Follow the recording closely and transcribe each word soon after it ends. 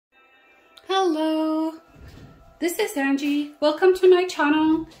Hello, this is Angie. Welcome to my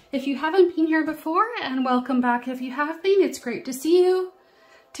channel if you haven't been here before, and welcome back if you have been. It's great to see you.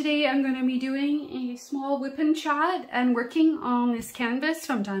 Today I'm going to be doing a small whip and chat and working on this canvas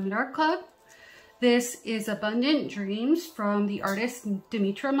from Diamond Art Club. This is Abundant Dreams from the artist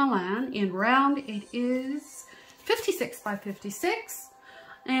Dimitra Milan in round. It is 56 by 56,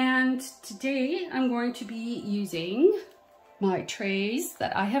 and today I'm going to be using my trays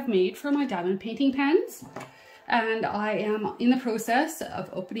that I have made for my diamond painting pens, and I am in the process of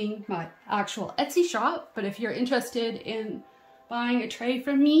opening my actual Etsy shop. But if you're interested in buying a tray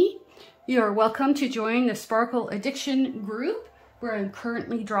from me, you're welcome to join the Sparkle Addiction group where I'm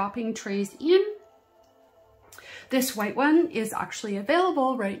currently dropping trays in. This white one is actually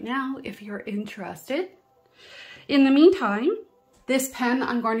available right now if you're interested. In the meantime, this pen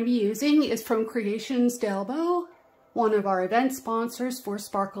I'm going to be using is from Creations Delbo, one of our event sponsors for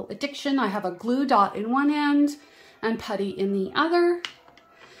Sparkle Addiction. I have a glue dot in one end and putty in the other.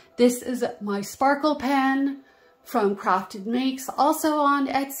 This is my sparkle pen from Crafty Makes, also on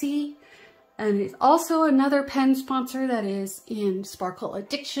Etsy. And it's also another pen sponsor that is in Sparkle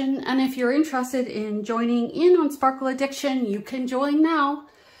Addiction. And if you're interested in joining in on Sparkle Addiction, you can join now.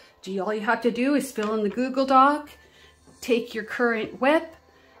 All you have to do is fill in the Google Doc, take your current WIP,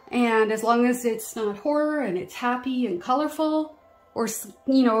 and as long as it's not horror and it's happy and colorful, or,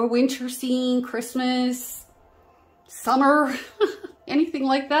 you know, a winter scene, Christmas, summer, anything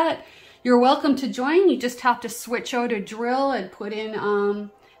like that, you're welcome to join. You just have to switch out a drill and put in an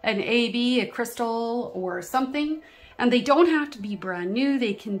AB, a crystal, or something. And they don't have to be brand new.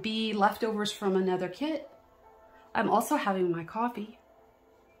 They can be leftovers from another kit. I'm also having my coffee,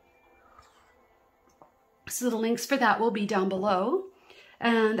 so the links for that will be down below.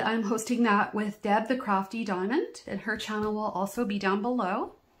 And I'm hosting that with Deb the Crafty Diamond, and her channel will also be down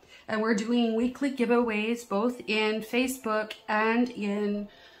below. And we're doing weekly giveaways both in Facebook and in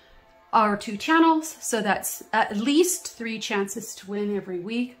our two channels. So that's at least 3 chances to win every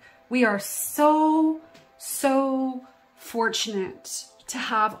week. We are so fortunate to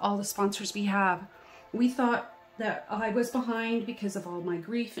have all the sponsors we have. We thought that I was behind because of all my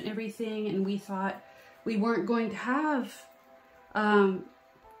grief and everything, and we thought we weren't going to have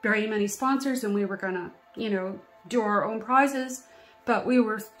very many sponsors, and we were gonna, you know, do our own prizes. But we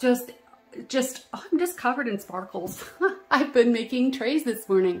were I'm just covered in sparkles. I've been making trays this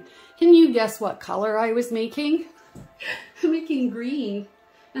morning. Can you guess what color I was making? I'm making green,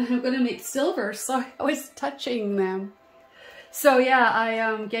 and I'm gonna make silver, so I was touching them. So yeah, I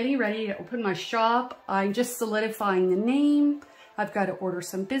am getting ready to open my shop. I'm just solidifying the name. I've got to order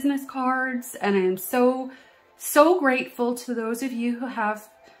some business cards, and I am so grateful to those of you who have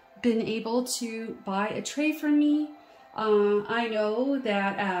been able to buy a tray from me. I know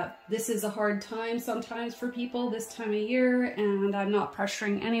that this is a hard time sometimes for people this time of year, and I'm not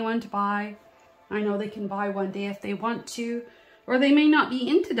pressuring anyone to buy. I know they can buy one day if they want to, or they may not be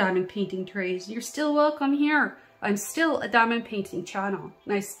into diamond painting trays. You're still welcome here. I'm still a diamond painting channel,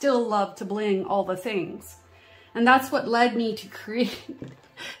 and I still love to bling all the things. And that's what led me to create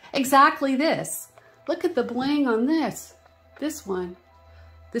exactly this. Look at the bling on this one.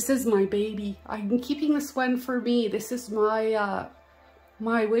 This is my baby. I'm keeping this one for me. This is my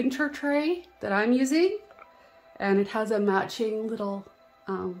my winter tray that I'm using, and it has a matching little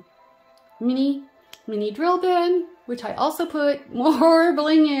mini drill bin, which I also put more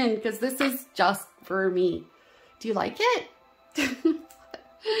bling in because this is just for me. Do you like it?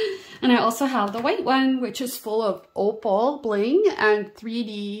 And I also have the white one, which is full of opal bling and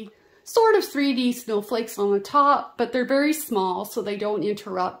 3D, sort of 3D snowflakes on the top, but they're very small, so they don't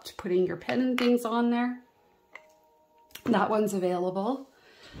interrupt putting your pen and things on there. That one's available.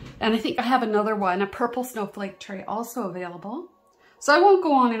 And I think I have another one, a purple snowflake tray, also available. So I won't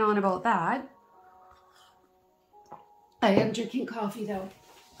go on and on about that. I am drinking coffee though.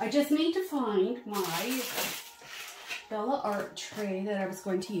 I just need to find my Bella Art tray that I was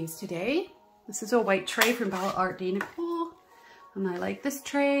going to use today. This is a white tray from Bella Art de Nicole, and I like this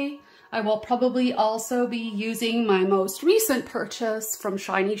tray. I will probably also be using my most recent purchase from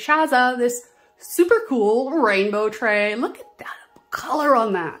Shiny Shaza, this super cool rainbow tray. Look at that color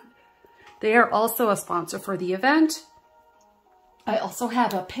on that. They are also a sponsor for the event. I also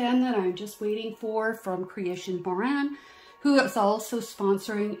have a pen that I'm just waiting for from Creation Moran, who is also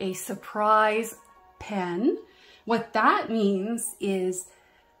sponsoring a surprise pen. What that means is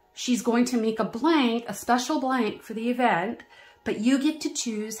she's going to make a special blank for the event, but you get to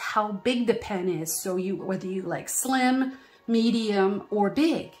choose how big the pen is. So whether you like slim, medium, or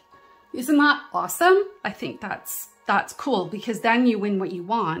big. Isn't that awesome? I think that's that's cool because then you win what you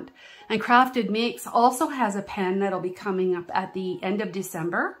want. And Crafted Makes also has a pen that'll be coming up at the end of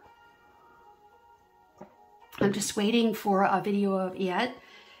December. I'm just waiting for a video of it.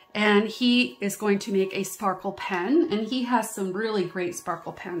 And he is going to make a sparkle pen, and he has some really great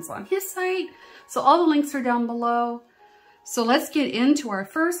sparkle pens on his site. So all the links are down below. So let's get into our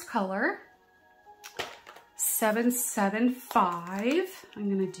first color, 775. I'm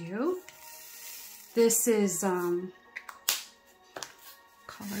gonna do. This is color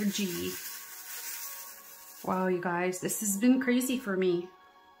G. Wow, you guys, this has been crazy for me.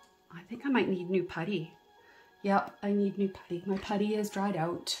 I think I might need new putty. Yep, I need new putty. My putty is dried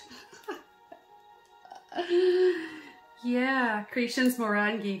out. Yeah, Creations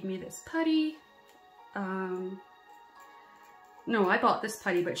Moran gave me this putty. No, I bought this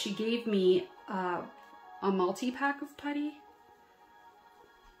putty, but she gave me a multi-pack of putty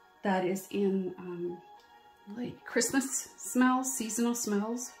that is in like Christmas smells, seasonal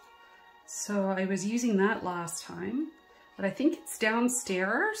smells. So I was using that last time, but I think it's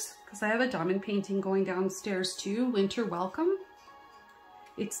downstairs because I have a diamond painting going downstairs too, Winter Welcome.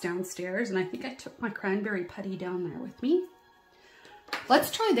 It's downstairs, and I think I took my cranberry putty down there with me.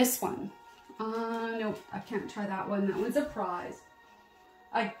 Let's try this one. No, I can't try that one. That one's a prize.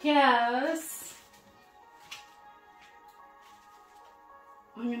 I guess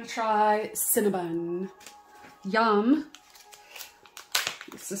I'm gonna try Cinnabon. Yum.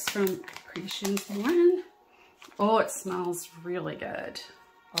 This is from Creations Moran. Oh, it smells really good.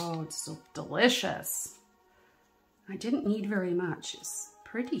 Oh, it's so delicious. I didn't need very much. It's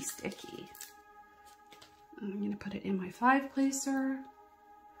pretty sticky. I'm going to put it in my 5-placer.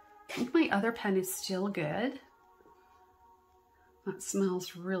 I think my other pen is still good. That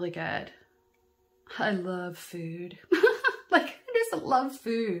smells really good. I love food. Like, I just love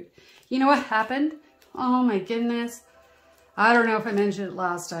food. You know what happened? Oh my goodness. I don't know if I mentioned it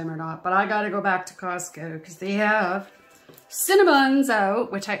last time or not, but I got to go back to Costco because they have Cinnabons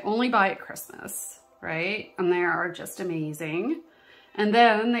out, which I only buy at Christmas, right? And they are just amazing. And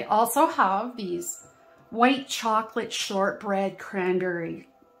then they also have these white chocolate shortbread cranberry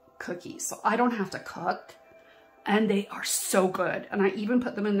cookies. So I don't have to cook, and they are so good. And I even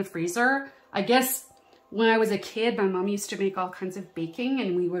put them in the freezer. I guess when I was a kid, my mom used to make all kinds of baking,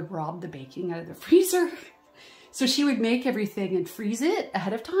 and we would rob the baking out of the freezer. So she would make everything and freeze it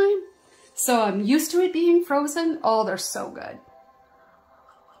ahead of time. So I'm used to it being frozen. Oh, they're so good.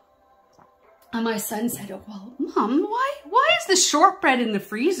 And my son said, oh, well, Mom, why is the shortbread in the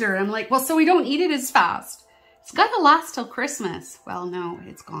freezer? I'm like, well, so we don't eat it as fast. It's got to last till Christmas. Well, no,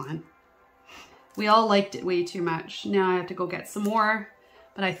 it's gone. We all liked it way too much. Now I have to go get some more,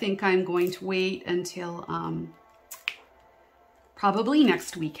 but I think I'm going to wait until probably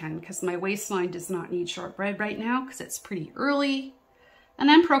next weekend because my waistline does not need shortbread right now because it's pretty early and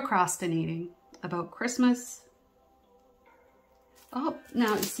I'm procrastinating about Christmas. Oh,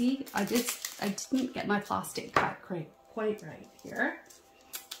 now you see, I didn't get my plastic cut quite right here.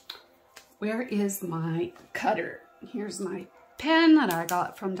 Where is my cutter? Here's my pen that I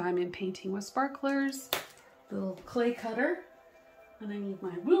got from Diamond Painting with Sparklers. Little clay cutter. And I need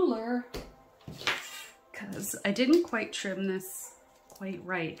my ruler because I didn't quite trim this quite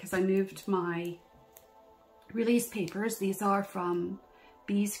right because I moved my release papers. These are from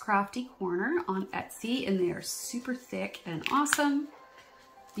Bee's Crafty Corner on Etsy, and they are super thick and awesome.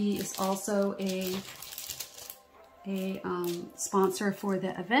 Bee is also a sponsor for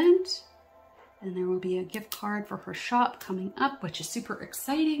the event, and there will be a gift card for her shop coming up, which is super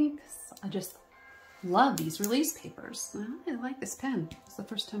exciting because I just love these release papers. I like this pen. It's the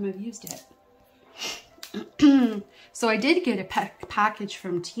first time I've used it. So I did get a package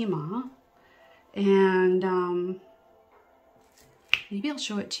from Tima, and maybe I'll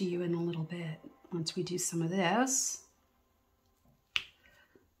show it to you in a little bit once we do some of this.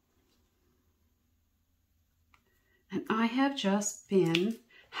 And I have just been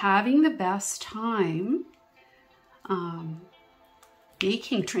having the best time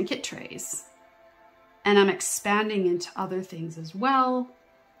making trinket trays. And I'm expanding into other things as well.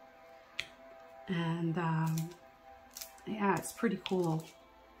 And yeah, it's pretty cool.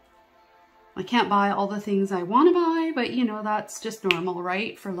 I can't buy all the things I want to buy, but you know, that's just normal,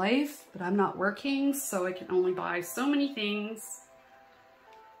 right? For life, but I'm not working, so I can only buy so many things.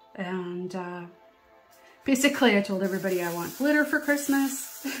 And basically I told everybody I want glitter for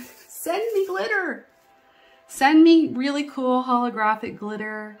Christmas. Send me glitter. Send me really cool holographic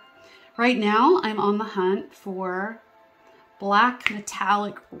glitter. Right now I'm on the hunt for black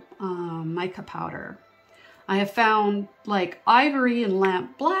metallic mica powder. I have found like ivory and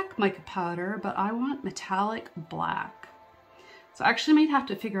lamp black mica powder, but I want metallic black. So I actually might have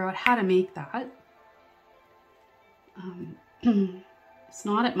to figure out how to make that. It's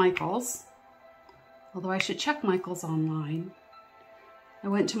not at Michael's, although I should check Michael's online. I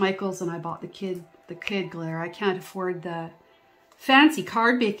went to Michael's and I bought the kid glitter. I can't afford the fancy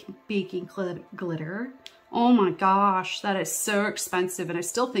card baking glitter. Oh my gosh, that is so expensive. And I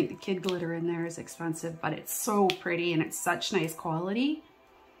still think the kid glitter in there is expensive, but it's so pretty and it's such nice quality.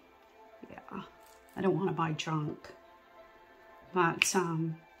 Yeah, I don't want to buy junk. But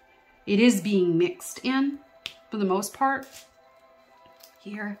it is being mixed in for the most part.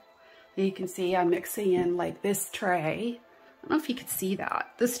 Here, you can see I'm mixing in like this tray. I don't know if you could see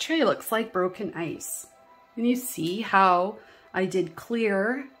that. This tray looks like broken ice. And you see how I did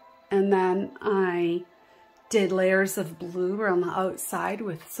clear and then I did layers of blue around the outside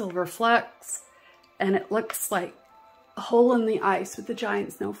with silver flecks. And it looks like a hole in the ice with a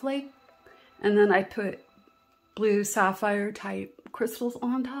giant snowflake. And then I put blue sapphire type crystals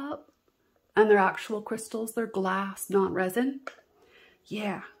on top. And they're actual crystals. They're glass, not resin.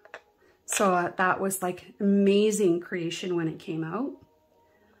 Yeah. So that was like amazing creation when it came out.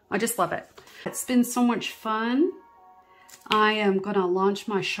 I just love it. It's been so much fun. I am going to launch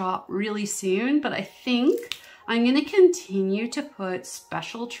my shop really soon, but I think I'm going to continue to put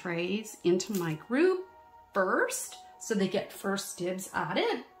special trays into my group first so they get first dibs at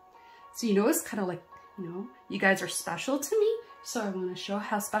it. So, you know, it's kind of like, you know, you guys are special to me. So I want to show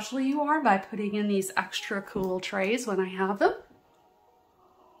how special you are by putting in these extra cool trays when I have them.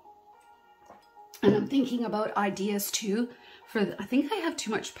 And I'm thinking about ideas too for, I think I have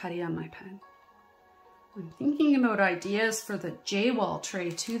too much putty on my pen. I'm thinking about ideas for the J-wall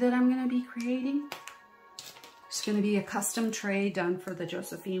tray too that I'm going to be creating. It's going to be a custom tray done for the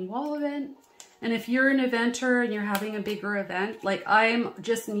Josephine wall event. And if you're an eventer and you're having a bigger event, like I'm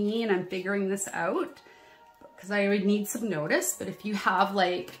just me and I'm figuring this out because I would need some notice. But if you have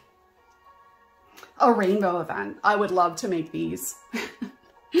like a rainbow event, I would love to make these.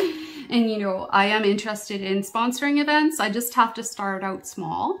 And you know, I am interested in sponsoring events. I just have to start out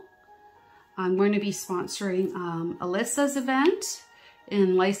small. I'm going to be sponsoring Alyssa's event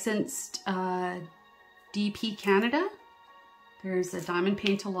in licensed DP Canada. There's a diamond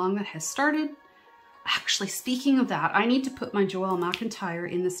paint along that has started. Actually, speaking of that, I need to put my Joelle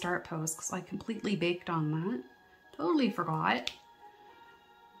McIntyre in the start post because I completely baked on that. Totally forgot.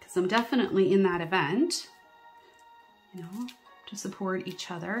 Because I'm definitely in that event. You know, to support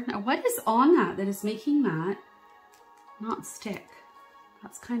each other. Now, what is on that is making that not stick?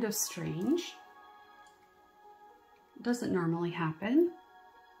 That's kind of strange. It doesn't normally happen.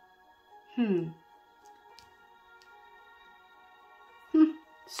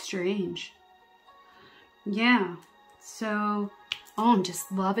 Strange. Yeah, so, oh, I'm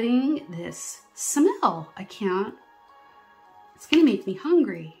just loving this smell. I can't, it's gonna make me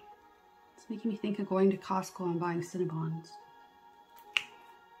hungry. It's making me think of going to Costco and buying Cinnabons.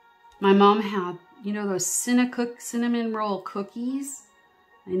 My mom had, you know, those cinnamon roll cookies.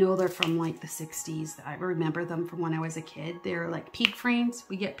 I know they're from like the 60s. I remember them from when I was a kid. They're like peak frames.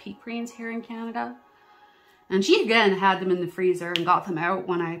 We get peak frames here in Canada. And she again had them in the freezer and got them out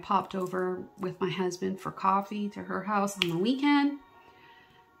when I popped over with my husband for coffee to her house on the weekend.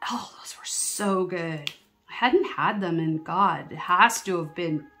 Oh, those were so good. I hadn't had them in, God, it has to have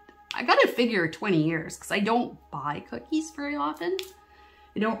been, I gotta figure 20 years because I don't buy cookies very often.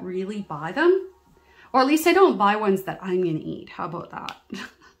 I don't really buy them. Or at least I don't buy ones that I'm gonna eat. How about that?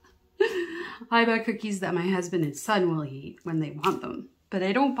 I buy cookies that my husband and son will eat when they want them. But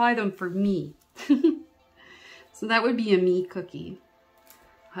I don't buy them for me. So that would be a me cookie.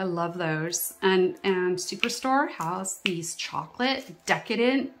 I love those. And Superstore has these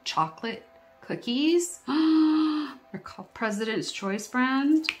decadent chocolate cookies. They're called President's Choice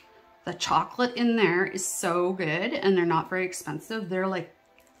brand. The chocolate in there is so good and they're not very expensive. They're like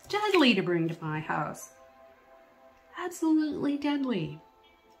deadly to bring to my house. Absolutely deadly.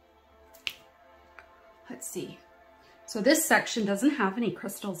 Let's see. So this section doesn't have any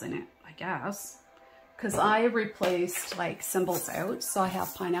crystals in it, I guess. Because I replaced like symbols out. So I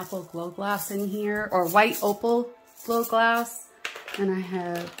have pineapple glow glass in here, or white opal glow glass. And I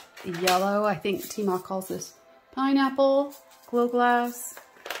have yellow, I think Tima calls this pineapple glow glass.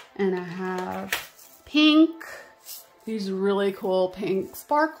 And I have pink, these really cool pink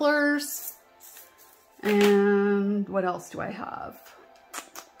sparklers. And what else do I have?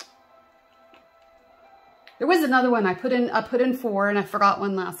 There was another one I put in 4 and I forgot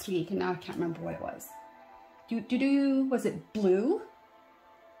one last week and now I can't remember what it was. Was it blue?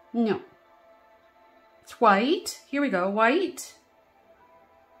 No. It's white. Here we go, white.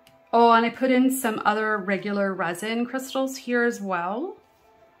 Oh, and I put in some other regular resin crystals here as well.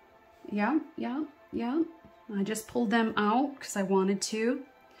 Yeah. I just pulled them out because I wanted to.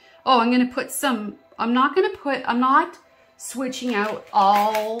 Oh, I'm going to put some, I'm not switching out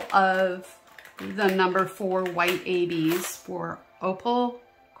all of the number 4 white ABs for opal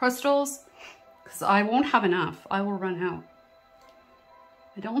crystals because I won't have enough. I will run out.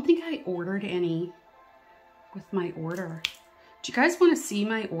 I don't think I ordered any with my order. Do you guys want to see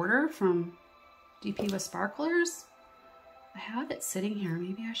my order from DP with Sparklers? I have it sitting here.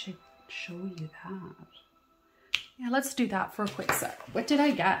 Maybe I should show you that. Yeah, let's do that for a quick sec. What did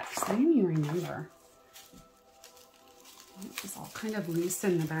I get? Because I didn't even remember. It's all kind of loose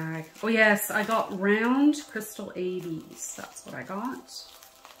in the bag. Oh yes, I got round crystal ABs. That's what I got.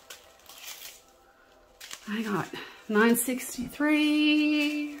 I got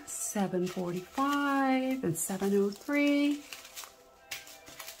 963, 745, and 703.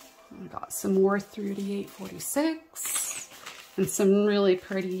 I got some more 3846 and some really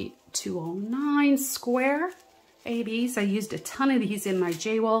pretty 209 square ABs. I used a ton of these in my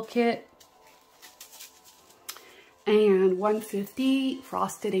J-Wall kit. And 150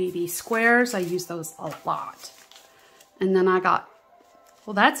 frosted AB squares. I use those a lot. And then I got,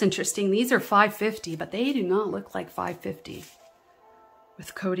 well, that's interesting. These are 550, but they do not look like 550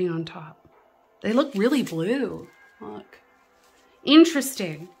 with coating on top. They look really blue. Look.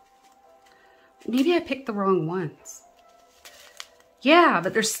 Interesting. Maybe I picked the wrong ones. Yeah,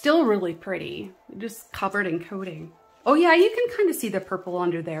 but they're still really pretty. They're just covered in coating. Oh yeah, you can kind of see the purple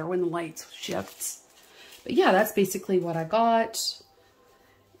under there when the light shifts. But yeah, that's basically what I got.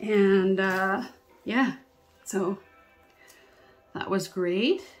 And yeah, so that was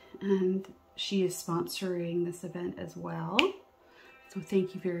great. And she is sponsoring this event as well. So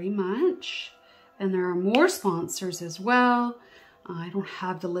thank you very much. And there are more sponsors as well. I don't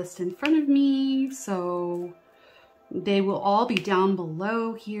have the list in front of me, so they will all be down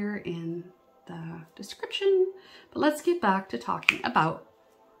below here in the description. But let's get back to talking about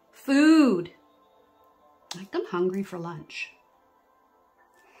food. Like, I'm hungry for lunch.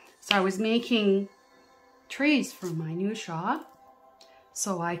 So I was making trays for my new shop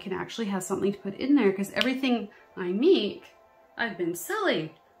so I can actually have something to put in there, because everything I make, I've been selling.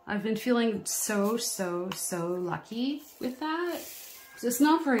 I've been feeling so lucky with that. So it's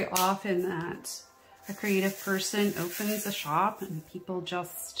not very often that a creative person opens a shop and people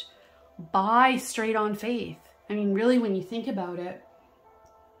just buy straight on faith. I mean, really, when you think about it,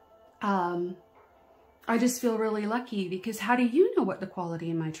 I just feel really lucky, because how do you know what the quality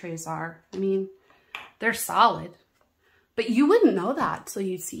in my trays are? I mean, they're solid, but you wouldn't know that till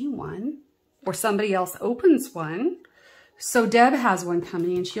you see one or somebody else opens one. So Deb has one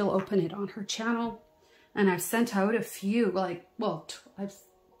coming and she'll open it on her channel. And I've sent out a few, like, well, I've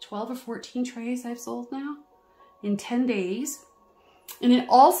 12 or 14 trays I've sold now in 10 days. And it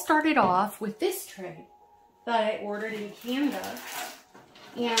all started off with this tray that I ordered in Canada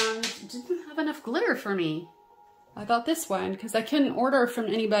and didn't have enough glitter for me. I got this one because I couldn't order from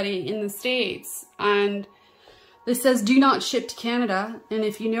anybody in the States. And this says do not ship to Canada. And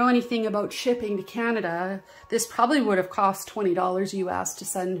if you know anything about shipping to Canada, this probably would have cost $20 US to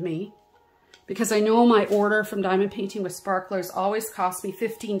send me. Because I know my order from Diamond Painting with Sparklers always cost me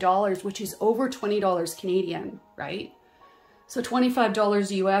 $15, which is over $20 Canadian, right? So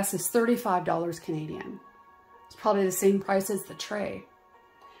 $25 US is $35 Canadian. It's probably the same price as the tray.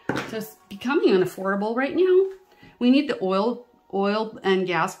 So it's becoming unaffordable right now. We need the oil and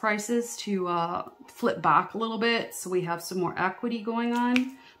gas prices to flip back a little bit so we have some more equity going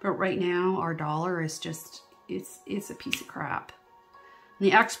on. But right now our dollar is just, it's a piece of crap.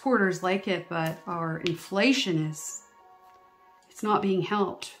 And the exporters like it, but our inflation is, it's not being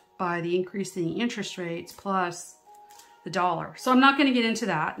helped by the increase in the interest rates plus the dollar. So I'm not going to get into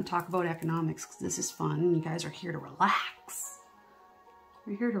that and talk about economics because this is fun and you guys are here to relax.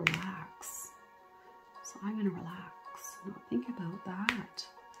 We're here to relax. So I'm going to relax. Not think about that.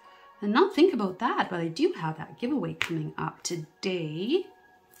 And not think about that, but I do have that giveaway coming up today.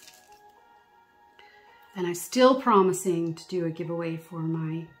 And I'm still promising to do a giveaway for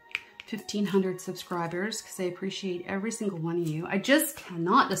my 1,500 subscribers because I appreciate every single one of you. I just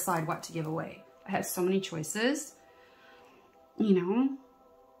cannot decide what to give away. I have so many choices. You know,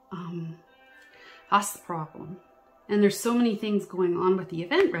 that's the problem. And there's so many things going on with the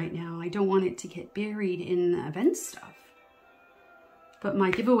event right now. I don't want it to get buried in the event stuff. But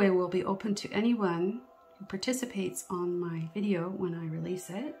my giveaway will be open to anyone who participates on my video when I release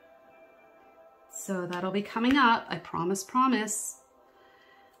it. So that'll be coming up. I promise.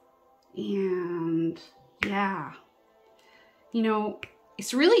 And yeah, you know,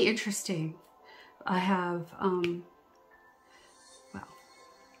 it's really interesting. I have, well,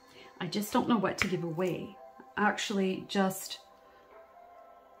 I just don't know what to give away. Actually, just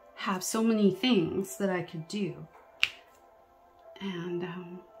have so many things that I could do. And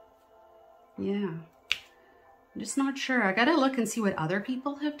yeah, I'm just not sure. I gotta look and see what other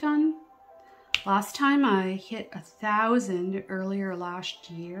people have done. Last time I hit 1,000 earlier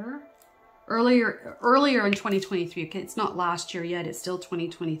last year. Earlier in 2023. Okay, it's not last year yet. It's still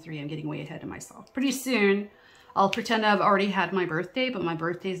 2023. I'm getting way ahead of myself. Pretty soon, I'll pretend I've already had my birthday, but my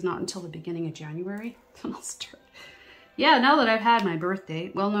birthday is not until the beginning of January. Then I'll start. Yeah, now that I've had my birthday.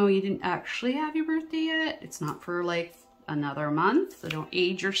 Well, no, you didn't actually have your birthday yet. It's not for like another month, so don't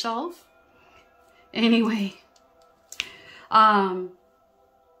age yourself. Anyway, yeah, I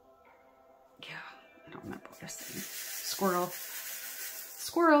don't remember what I was saying.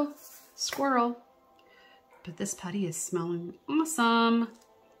 Squirrel. But this putty is smelling awesome.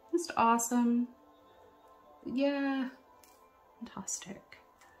 Just awesome. Yeah, fantastic.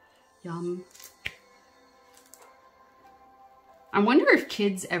 Yum. I wonder if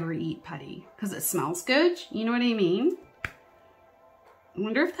kids ever eat putty because it smells good. You know what I mean? I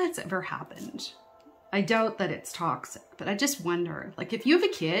wonder if that's ever happened. I doubt that it's toxic, but I just wonder. Like, if you have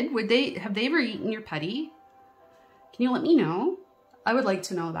a kid, have they ever eaten your putty? Can you let me know? I would like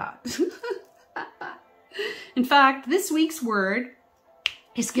to know that. In fact, this week's word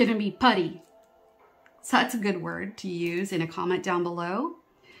is going to be putty. So that's a good word to use in a comment down below.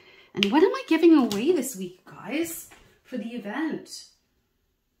 And what am I giving away this week, guys, for the event?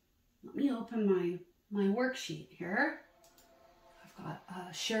 Let me open my worksheet here. I've got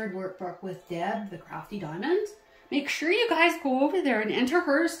a shared workbook with Deb, the Crafty Diamond. Make sure you guys go over there and enter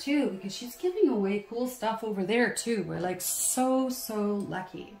hers too, because she's giving away cool stuff over there too. We're like so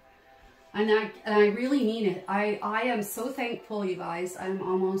lucky. And I really mean it. I am so thankful, you guys. I'm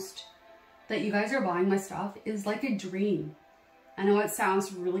almost, that you guys are buying my stuff is like a dream. I know it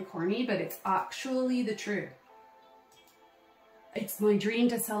sounds really corny, but it's actually the truth. It's my dream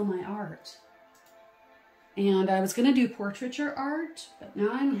to sell my art. And I was going to do portraiture art, but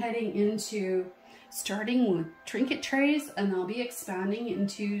now I'm heading into starting with trinket trays, and I'll be expanding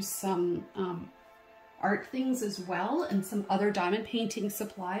into some art things as well, and some other diamond painting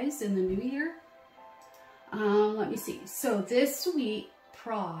supplies in the new year. Let me see. So this week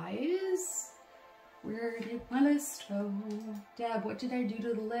prize, where did my list go? Deb, what did I do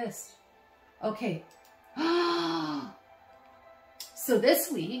to the list? Okay. So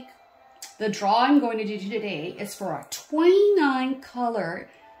this week, the draw I'm going to do today is for a 29 color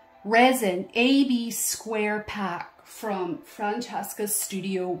resin AB square pack from Francesca's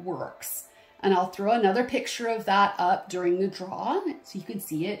Studio Works. And I'll throw another picture of that up during the draw so you can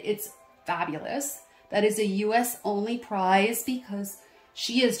see it. It's fabulous. That is a US only prize because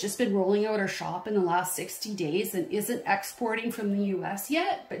she has just been rolling out her shop in the last 60 days and isn't exporting from the US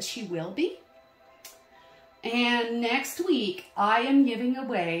yet, but she will be. And next week, I am giving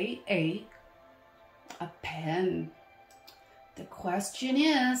away a pen. The question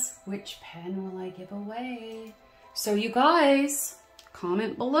is, which pen will I give away? So you guys,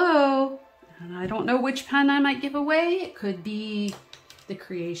 comment below. And I don't know which pen I might give away. It could be the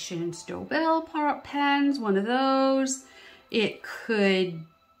Creations Dobell pens, one of those. It could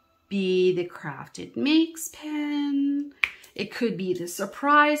be the Crafted Makes pen. It could be the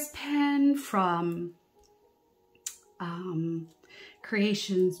surprise pen from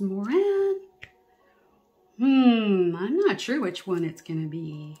Creations Moran. I'm not sure which one it's gonna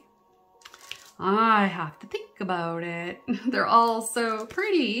be. I have to think about it. They're all so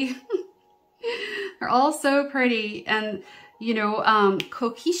pretty. They're all so pretty. And you know,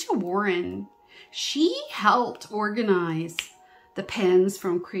 Kokisha Warren, she helped organize the pens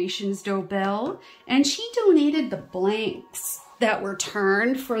from Creations Dobell, and she donated the blanks that were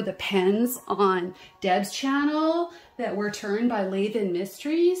turned for the pens on Deb's channel that were turned by Lathan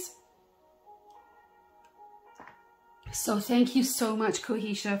Mysteries. So thank you so much,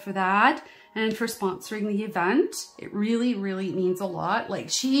 Kohisha, for that and for sponsoring the event. It really, really means a lot. Like,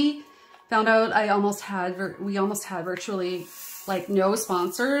 she found out we almost had virtually like no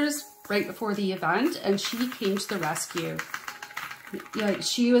sponsors right before the event, and she came to the rescue. Yeah,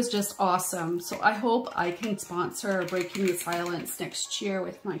 she was just awesome. So I hope I can sponsor Breaking the Silence next year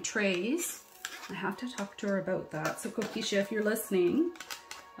with my trays. I have to talk to her about that. So Kokisha, if you're listening,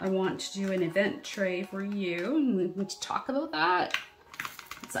 I want to do an event tray for you, and we need to talk about that.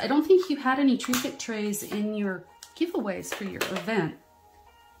 So I don't think you had any trinket trays in your giveaways for your event.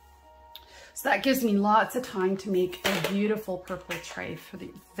 So that gives me lots of time to make a beautiful purple tray for the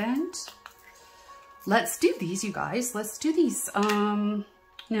event. Let's do these, you guys. Let's do these. Now,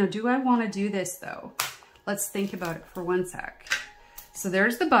 do I want to do this though? Let's think about it for one sec. So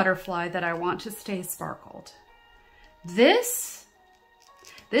there's the butterfly that I want to stay sparkled. This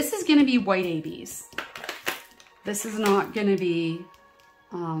is going to be white ABs. This is not going to be,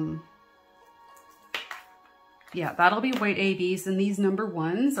 yeah, that'll be white ABs, and these number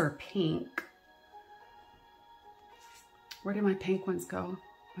ones are pink. Where did my pink ones go?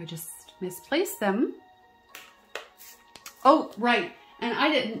 I just misplaced them. Oh, right. And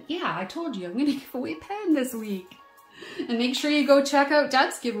I didn't, yeah, I told you I'm going to give away a pen this week. And make sure you go check out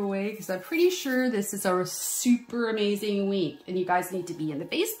Dad's giveaway, because I'm pretty sure this is a super amazing week. And you guys need to be in the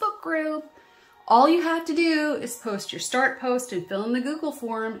Facebook group. All you have to do is post your start post and fill in the Google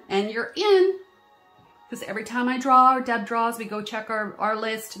form, and you're in. Because every time I draw or Deb draws, we go check our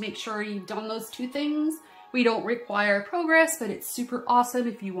list to make sure you've done those two things. We don't require progress, but it's super awesome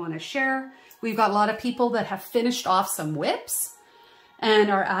if you want to share. We've got a lot of people that have finished off some WIPs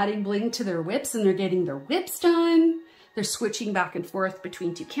and are adding bling to their WIPs, and they're getting their WIPs done. They're switching back and forth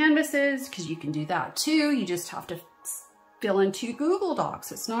between two canvases, because you can do that too. You just have to fill in 2 Google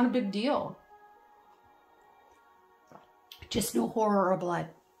Docs. It's not a big deal. Just no horror or blood,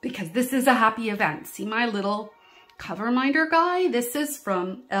 because this is a happy event. See my little cover minder guy? This is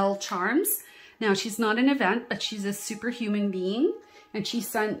from L Charms. Now, she's not an event, but she's a superhuman being. And she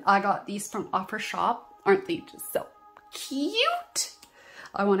sent, I got these from off her shop. Aren't they just so cute?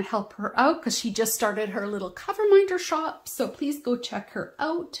 I want to help her out because she just started her little cover minder shop. So please go check her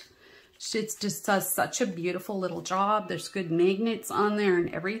out. She just does such a beautiful little job. There's good magnets on there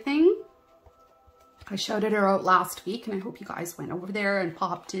and everything. I shouted her out last week, and I hope you guys went over there and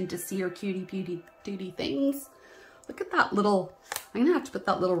popped in to see her cutie beauty duty things. Look at that little, I'm gonna have to put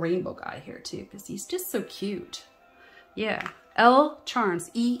that little rainbow guy here too, because he's just so cute. Yeah, L Charms,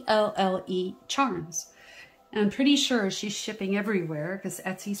 E-L-L-E Charms. I'm pretty sure she's shipping everywhere because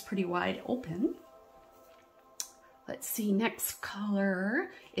Etsy's pretty wide open. Let's see, next color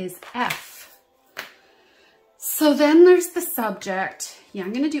is F. So then there's the subject. Yeah,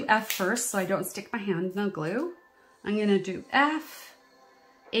 I'm gonna do F first so I don't stick my hand in the glue. I'm gonna do F,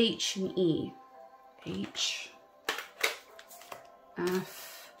 H, and E. H,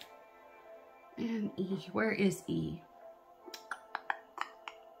 F, and E. Where is E?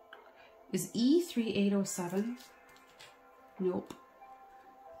 Is E 3807? Nope.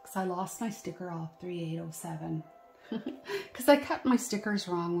 Because I lost my sticker off 3807. Because I cut my stickers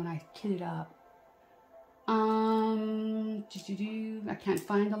wrong when I kitted up. I can't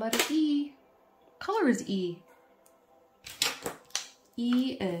find the letter E. What color is E?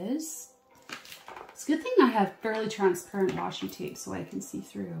 E is... It's a good thing I have fairly transparent washi tape so I can see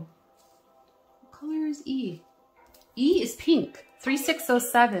through. What color is E? E is pink.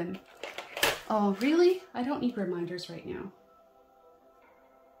 3607. Oh, really? I don't need reminders right now.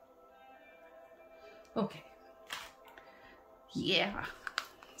 Okay. Yeah.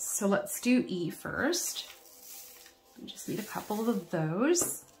 So let's do E first. I just need a couple of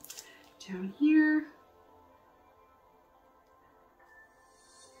those down here.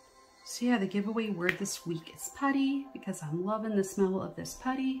 So yeah, the giveaway word this week is putty, because I'm loving the smell of this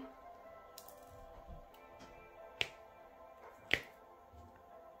putty.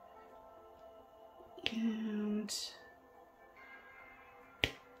 And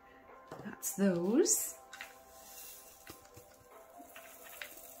that's those.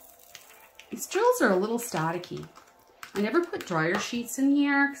 These drills are a little staticky. I never put dryer sheets in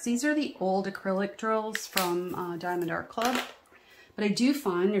here because these are the old acrylic drills from Diamond Art Club. But I do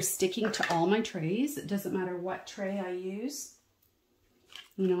find they're sticking to all my trays. It doesn't matter what tray I use.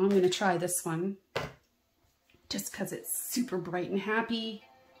 You know, I'm going to try this one just because it's super bright and happy.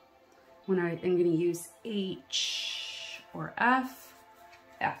 When I am going to use H or F,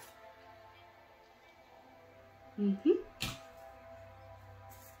 F.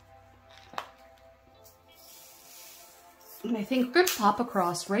 And I think we're going to pop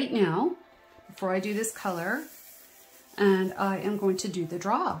across right now before I do this color, and I am going to do the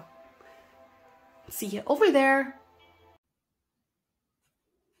draw. See you over there.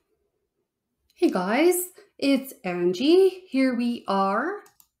 Hey guys, it's Angie. Here we are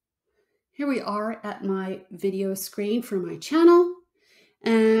at my video screen for my channel.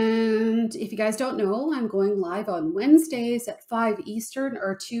 And if you guys don't know, I'm going live on Wednesdays at 5 Eastern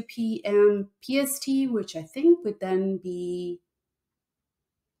or 2 p.m. PST, which I think would then be,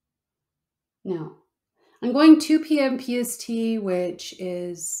 no, I'm going 2 p.m. PST, which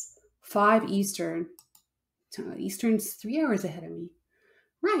is 5 Eastern. So Eastern's 3 hours ahead of me.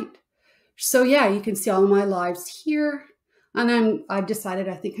 Right. So yeah, you can see all my lives here. And I've decided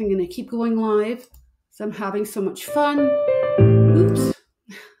I think I'm going to keep going live. So I'm having so much fun. Oops.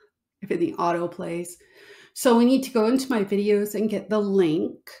 Everything auto plays. So we need to go into my videos and get the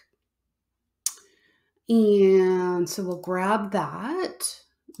link. And so we'll grab that.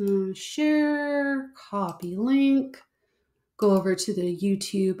 Share, copy link. Go over to the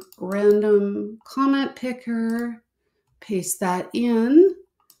YouTube random comment picker. Paste that in.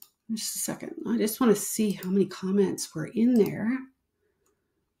 Just a second. I just want to see how many comments were in there.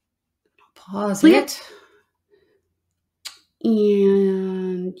 Pause it.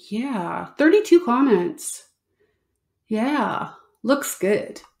 And yeah, 32 comments. Yeah, looks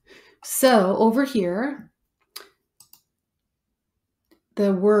good. So over here,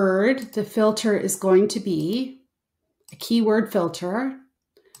 the filter is going to be a keyword filter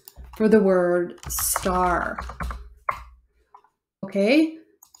for the word star. Okay.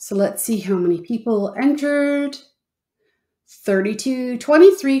 So let's see how many people entered. 32,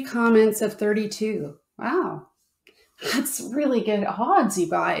 23 comments of 32. Wow. That's really good odds, you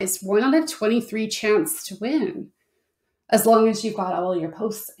guys. 1 out of 23 chance to win. As long as you've got all your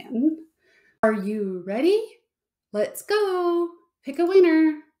posts in. Are you ready? Let's go. Pick a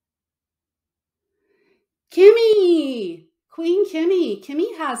winner. Kimmy. Queen Kimmy.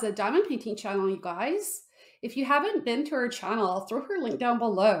 Kimmy has a diamond painting channel, you guys. If you haven't been to her channel, I'll throw her link down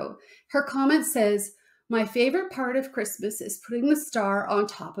below. Her comment says, "My favorite part of Christmas is putting the star on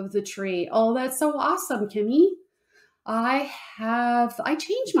top of the tree." Oh, that's so awesome, Kimmy. I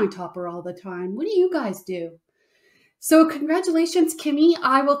change my topper all the time. What do you guys do? So congratulations, Kimmy.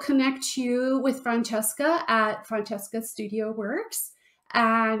 I will connect you with Francesca at Francesca Studio Works,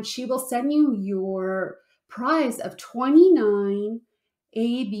 and she will send you your prize of 29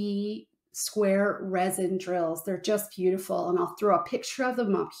 AB square resin drills. They're just beautiful, and I'll throw a picture of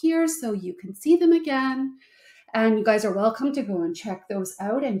them up here so you can see them again. And you guys are welcome to go and check those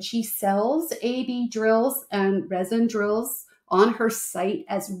out. And she sells AB drills and resin drills on her site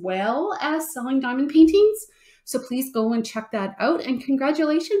as well as selling diamond paintings. So please go and check that out. And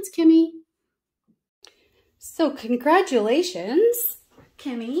congratulations, Kimmy. So congratulations,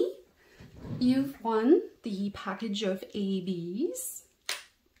 Kimmy. You've won the package of ABs.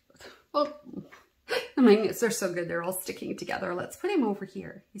 Oh, the magnets are so good. They're all sticking together. Let's put him over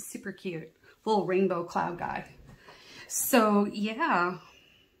here. He's super cute. Little rainbow cloud guy. So yeah.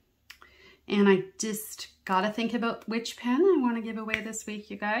 And I just got to think about which pen I want to give away this week,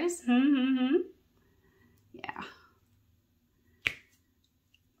 you guys. Yeah.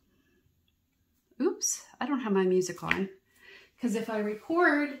 Oops, I don't have my music on. Because if I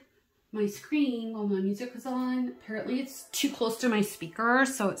record my screen while my music is on, apparently it's too close to my speaker,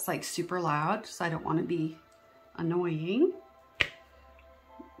 so it's like super loud, so I don't want to be annoying.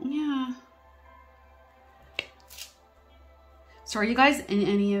 Yeah. So are you guys in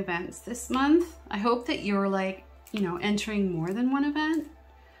any events this month? I hope that you're like, you know, entering more than one event.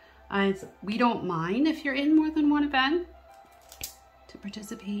 We don't mind if you're in more than one event to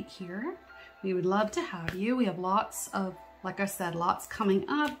participate here. We would love to have you. We have lots of, like I said, lots coming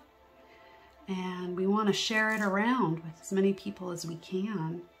up, and we want to share it around with as many people as we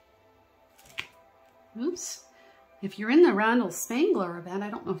can. Oops. If you're in the Randall Spangler event, I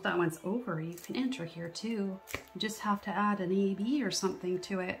don't know if that one's over. You can enter here too. You just have to add an AB or something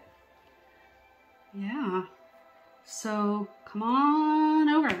to it. Yeah. So come on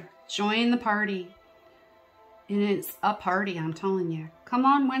over. Join the party. And it's a party, I'm telling you. Come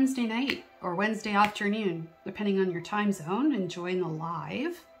on Wednesday night or Wednesday afternoon, depending on your time zone, and join the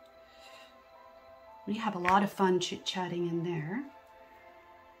live. We have a lot of fun chit-chatting in there.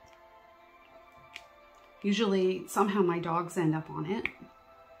 Usually, somehow my dogs end up on it.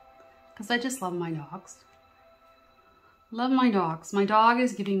 Because I just love my dogs. Love my dogs. My dog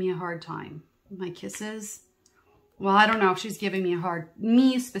is giving me a hard time. My kisses. Well, I don't know if she's giving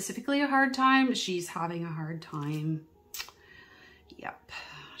me specifically a hard time. She's having a hard time. Yep.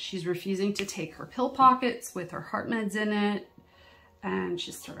 She's refusing to take her pill pockets with her heart meds in it. And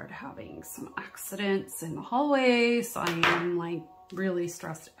she started having some accidents in the hallway. So I am like really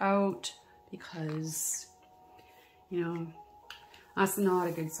stressed out because, you know, that's not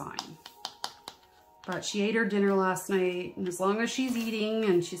a good sign. But she ate her dinner last night, and as long as she's eating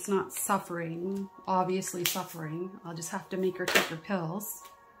and she's not suffering, obviously suffering, I'll just have to make her take her pills.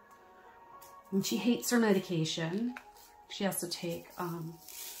 And she hates her medication. She has to take,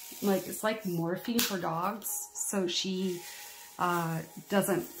 it's like morphine for dogs, so she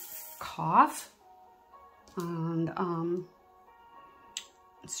doesn't cough. And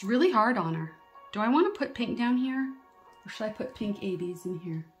it's really hard on her. Do I want to put pink down here? Or should I put pink ABs in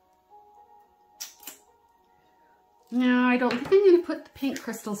here? No, I don't think I'm going to put the pink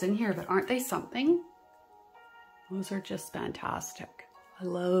crystals in here, but aren't they something? Those are just fantastic. I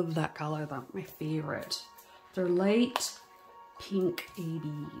love that color. That's my favorite. They're light pink AB.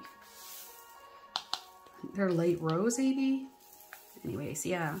 They're light rose AB. Anyways,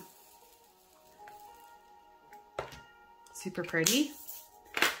 yeah. Super pretty.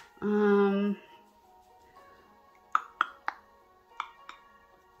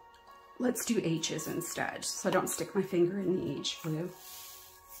 Let's do H's instead, so I don't stick my finger in the H glue.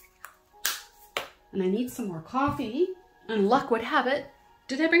 And I need some more coffee, and luck would have it.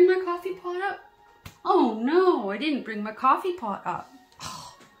 Did I bring my coffee pot up? Oh no, I didn't bring my coffee pot up.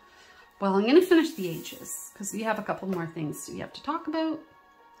 Oh. Well, I'm gonna finish the H's, because we have a couple more things we have to talk about.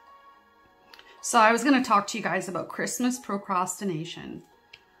 So I was gonna talk to you guys about Christmas procrastination.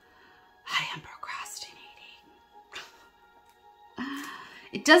 I am procrastinating.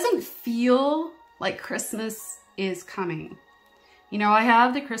 It doesn't feel like Christmas is coming. You know, I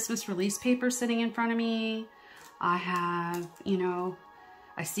have the Christmas release paper sitting in front of me. I have, you know,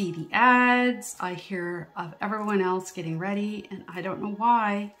 I see the ads. I hear of everyone else getting ready, and I don't know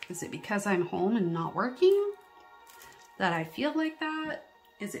why. Is it because I'm home and not working that I feel like that?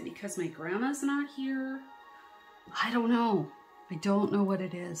 Is it because my grandma's not here? I don't know. I don't know what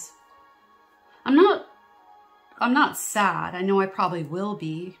it is. I'm not sad. I know I probably will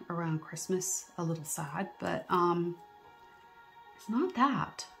be around Christmas a little sad, but it's not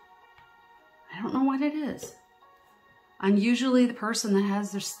that. I don't know what it is. I'm usually the person that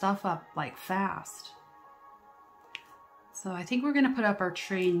has their stuff up like fast. So I think we're gonna put up our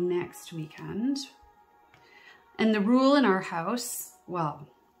tree next weekend. And the rule in our house, well,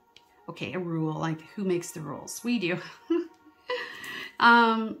 okay, a rule, like who makes the rules? We do.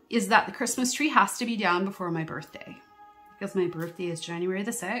 Is that the Christmas tree has to be down before my birthday, because my birthday is January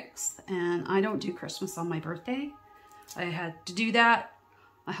the 6th and I don't do Christmas on my birthday. I had to do that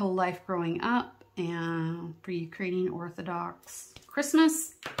my whole life growing up, and for Ukrainian Orthodox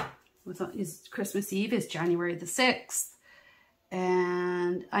Christmas Christmas Eve is January the 6th,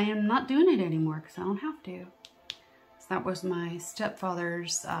 and I am not doing it anymore because I don't have to. So that was my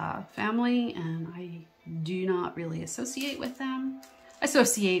stepfather's family, and I do not really associate with them. I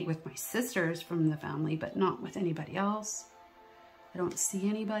associate with my sisters from the family, but not with anybody else. I don't see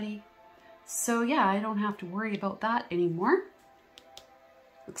anybody. So yeah, I don't have to worry about that anymore.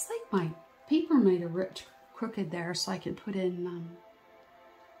 Looks like my paper might have ripped crooked there, so I can put in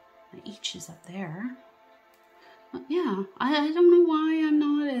my H's up there. But yeah, I don't know why I'm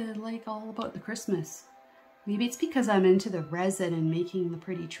not like all about the Christmas. Maybe it's because I'm into the resin and making the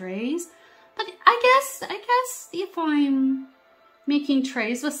pretty trays. But I guess if I'm making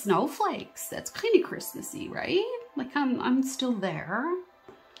trays with snowflakes, that's kind of Christmassy, right? Like I'm still there.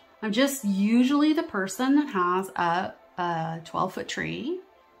 I'm just usually the person that has a 12-foot tree.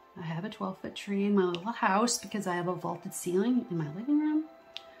 I have a 12-foot tree in my little house because I have a vaulted ceiling in my living room.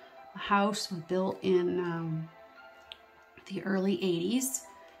 The house was built in the early 80s.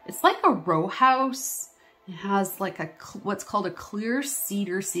 It's like a row house. It has like what's called a clear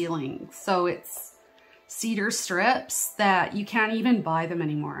cedar ceiling. So it's cedar strips that you can't even buy them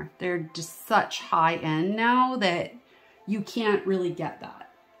anymore. They're just such high end now that you can't really get that.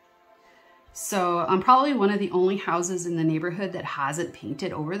 So I'm probably one of the only houses in the neighborhood that hasn't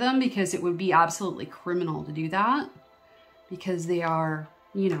painted over them, because it would be absolutely criminal to do that, because they are,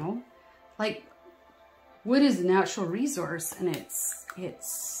 you know, like wood is a natural resource, and it's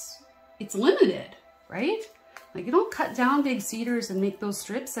limited, right? Like you don't cut down big cedars and make those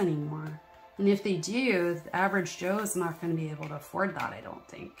strips anymore. And if they do, the average Joe is not going to be able to afford that, I don't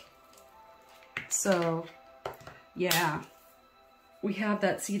think. So yeah, we have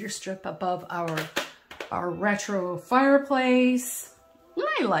that cedar strip above our retro fireplace. And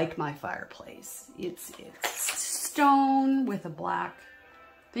I like my fireplace. It's stone with a black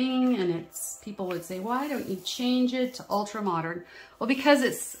thing, and people would say, why don't you change it to ultra modern? Well, because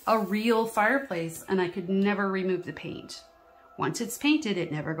it's a real fireplace and I could never remove the paint. Once it's painted,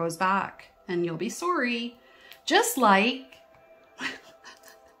 it never goes back, and you'll be sorry. Just like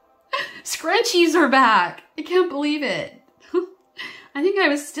scrunchies are back. I can't believe it. I think I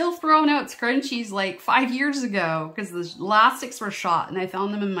was still throwing out scrunchies like 5 years ago because the elastics were shot, and I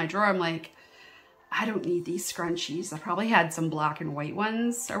found them in my drawer. I'm like, I don't need these scrunchies. I probably had some black and white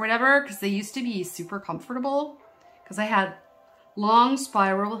ones or whatever, because they used to be super comfortable, because I had long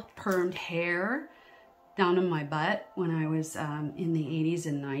spiral permed hair down in my butt when I was in the 80s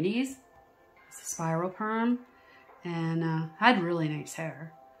and 90s. It's a spiral perm, and I had really nice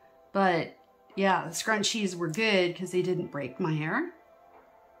hair. But yeah, the scrunchies were good because they didn't break my hair.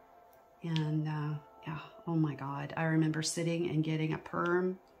 And yeah, Oh my God. I remember sitting and getting a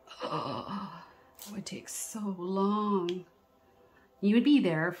perm. Oh, it would take so long. You would be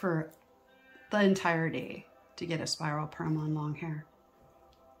there for the entire day to get a spiral perm on long hair.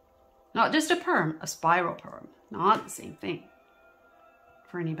 Not just a perm, a spiral perm. Not the same thing.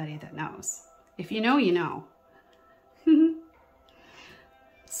 For anybody that knows. If you know, you know.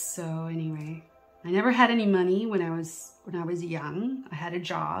 So anyway, I never had any money when I was young. I had a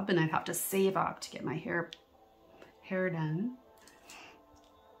job and I'd have to save up to get my hair done.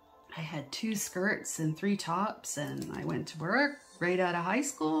 I had 2 skirts and 3 tops, and I went to work right out of high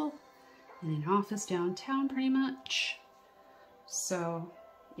school in an office downtown pretty much. So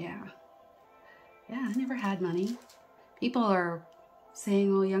yeah, I never had money. People are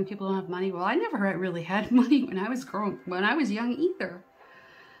saying, well, young people don't have money. Well, I never really had money when I was young either.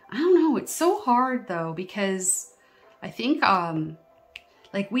 I don't know. It's so hard though, because I think,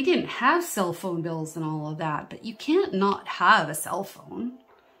 like we didn't have cell phone bills and all of that, but you can't not have a cell phone.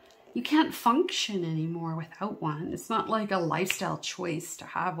 You can't function anymore without one. It's not like a lifestyle choice to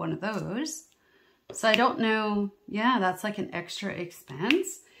have one of those. So I don't know. Yeah, that's like an extra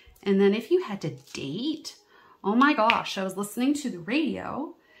expense. And then if you had to date, oh my gosh, I was listening to the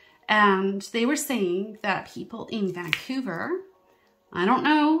radio and they were saying that people in Vancouver, I don't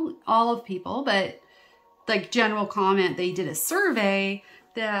know all of people, but like general comment, they did a survey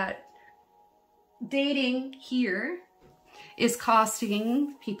that dating here is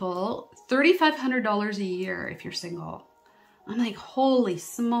costing people $3,500 a year if you're single. I'm like, holy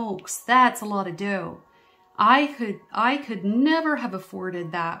smokes, that's a lot of dough. I could never have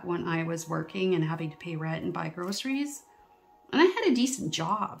afforded that when I was working and having to pay rent and buy groceries. And I had a decent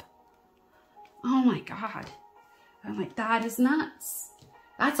job. Oh my God. I'm like, that is nuts.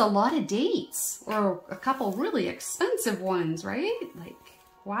 That's a lot of dates, or a couple really expensive ones, right? Like,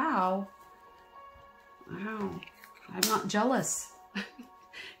 wow. Wow. I'm not jealous.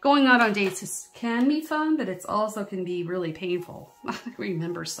 Going out on dates can be fun, but it's also can be really painful. I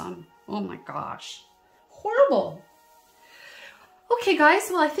remember some. Oh my gosh. Horrible. Okay guys,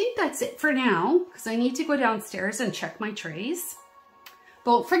 well I think that's it for now, because I need to go downstairs and check my trays.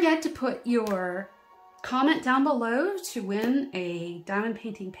 Don't forget to put your comment down below to win a diamond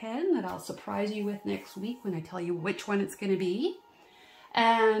painting pen that I'll surprise you with next week when I tell you which one it's going to be.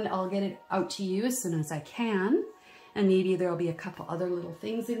 And I'll get it out to you as soon as I can. And maybe there'll be a couple other little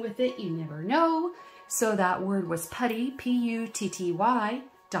things in with it. You never know. So that word was putty, P-U-T-T-Y.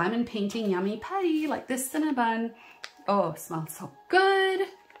 Diamond painting, yummy putty, like this Cinnabon. Oh, it smells so good.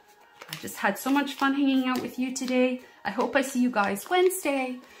 I just had so much fun hanging out with you today. I hope I see you guys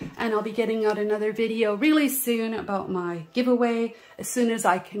Wednesday, and I'll be getting out another video really soon about my giveaway as soon as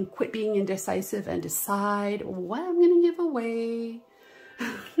I can quit being indecisive and decide what I'm going to give away.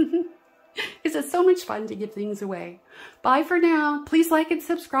 It's so much fun to give things away. Bye for now. Please like and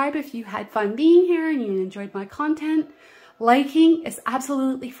subscribe if you had fun being here and you enjoyed my content. Liking is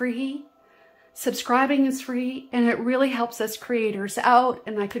absolutely free. Subscribing is free, and it really helps us creators out,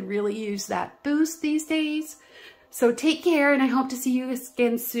 and I could really use that boost these days. So take care, and I hope to see you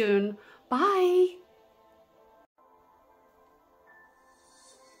again soon. Bye.